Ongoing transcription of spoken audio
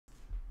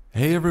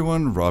Hey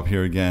everyone, Rob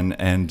here again,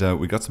 and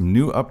we got some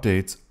new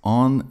updates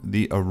on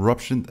the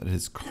eruption that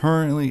is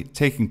currently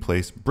taking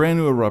place. Brand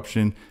new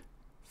eruption,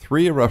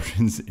 3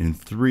 eruptions in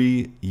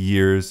 3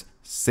 years,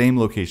 same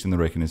location, the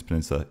Reykjanes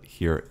Peninsula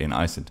here in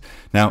Iceland.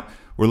 Now,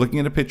 we're looking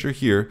at a picture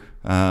here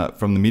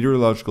from the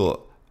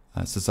Meteorological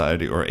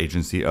Society or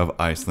Agency of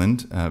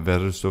Iceland,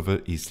 Veðurstofa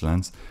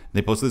Íslands.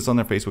 They posted this on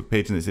their Facebook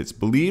page, and it's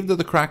believed that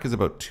the crack is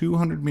about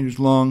 200 meters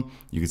long.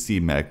 You can see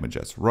magma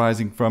jets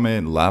rising from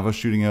it, lava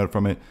shooting out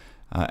from it.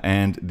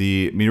 And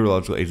the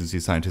meteorological agency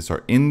scientists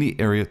are in the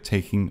area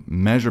taking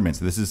measurements.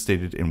 This is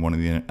stated in one of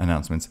the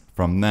announcements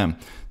from them.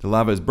 The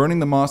lava is burning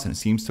the moss and it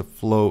seems to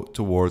flow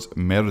towards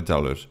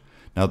Merdalur.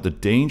 Now, the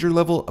danger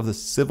level of the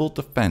civil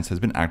defense has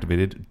been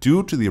activated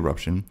due to the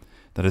eruption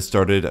that has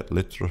started at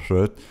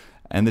Litlahraun,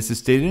 and this is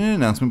stated in an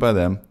announcement by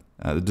them.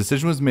 The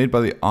decision was made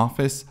by the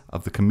Office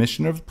of the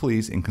Commissioner of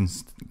Police in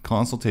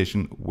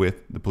consultation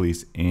with the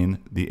police in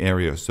the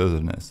area of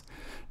Söðurnes.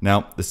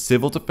 Now, the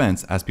civil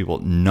defense asks people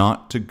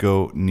not to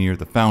go near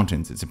the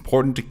fountains. It's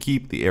important to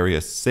keep the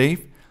area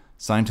safe.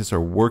 Scientists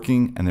are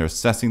working and they're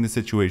assessing the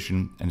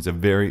situation, and it's a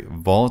very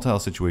volatile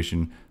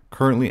situation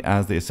currently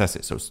as they assess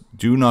it. So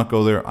do not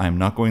go there. I'm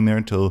not going there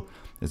until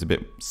it's a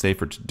bit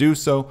safer to do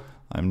so.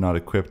 I'm not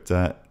equipped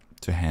to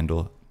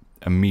handle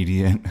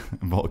immediate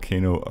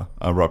volcano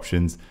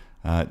eruptions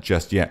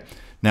just yet.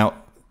 Now,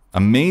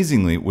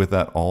 amazingly, with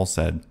that all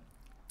said,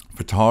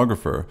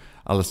 photographer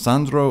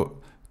Alessandro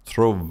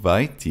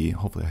Trovaiti,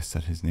 hopefully I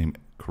said his name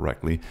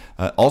correctly,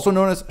 also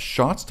known as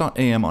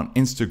shots.am on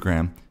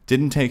Instagram,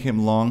 didn't take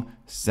him long.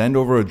 Send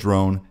over a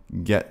drone,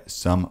 get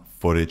some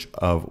footage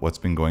of what's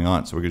been going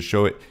on. So we're going to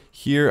show it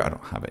here. I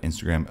don't have an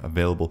Instagram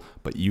available,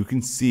 but you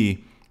can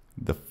see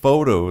the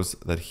photos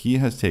that he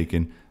has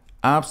taken.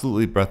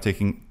 Absolutely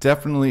breathtaking.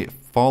 Definitely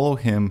follow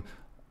him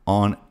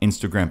on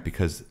Instagram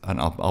because,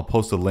 and I'll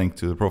post a link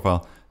to the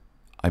profile.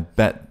 I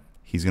bet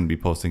he's going to be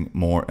posting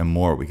more and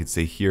more. We could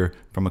see here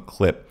from a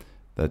clip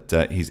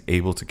that he's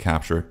able to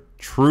capture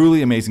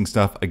truly amazing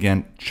stuff.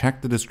 Again,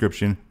 check the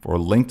description for a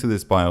link to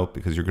this bio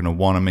because you're going to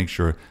want to make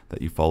sure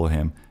that you follow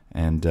him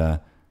and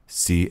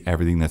see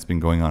everything that's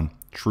been going on.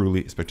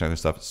 Truly spectacular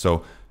stuff.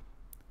 So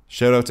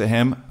shout out to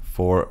him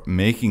for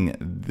making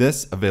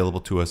this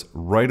available to us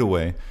right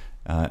away,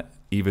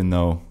 even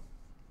though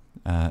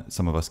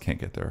some of us can't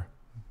get there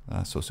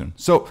so soon.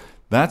 So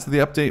that's the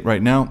update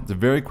right now. It's a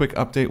very quick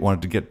update.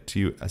 Wanted to get to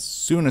you as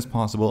soon as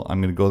possible. I'm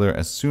going to go there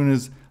as soon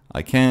as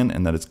I can,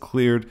 and that it's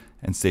cleared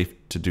and safe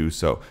to do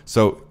so.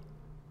 So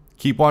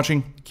keep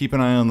watching, keep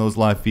an eye on those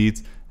live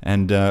feeds,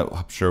 and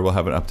I'm sure we'll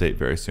have an update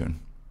very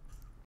soon.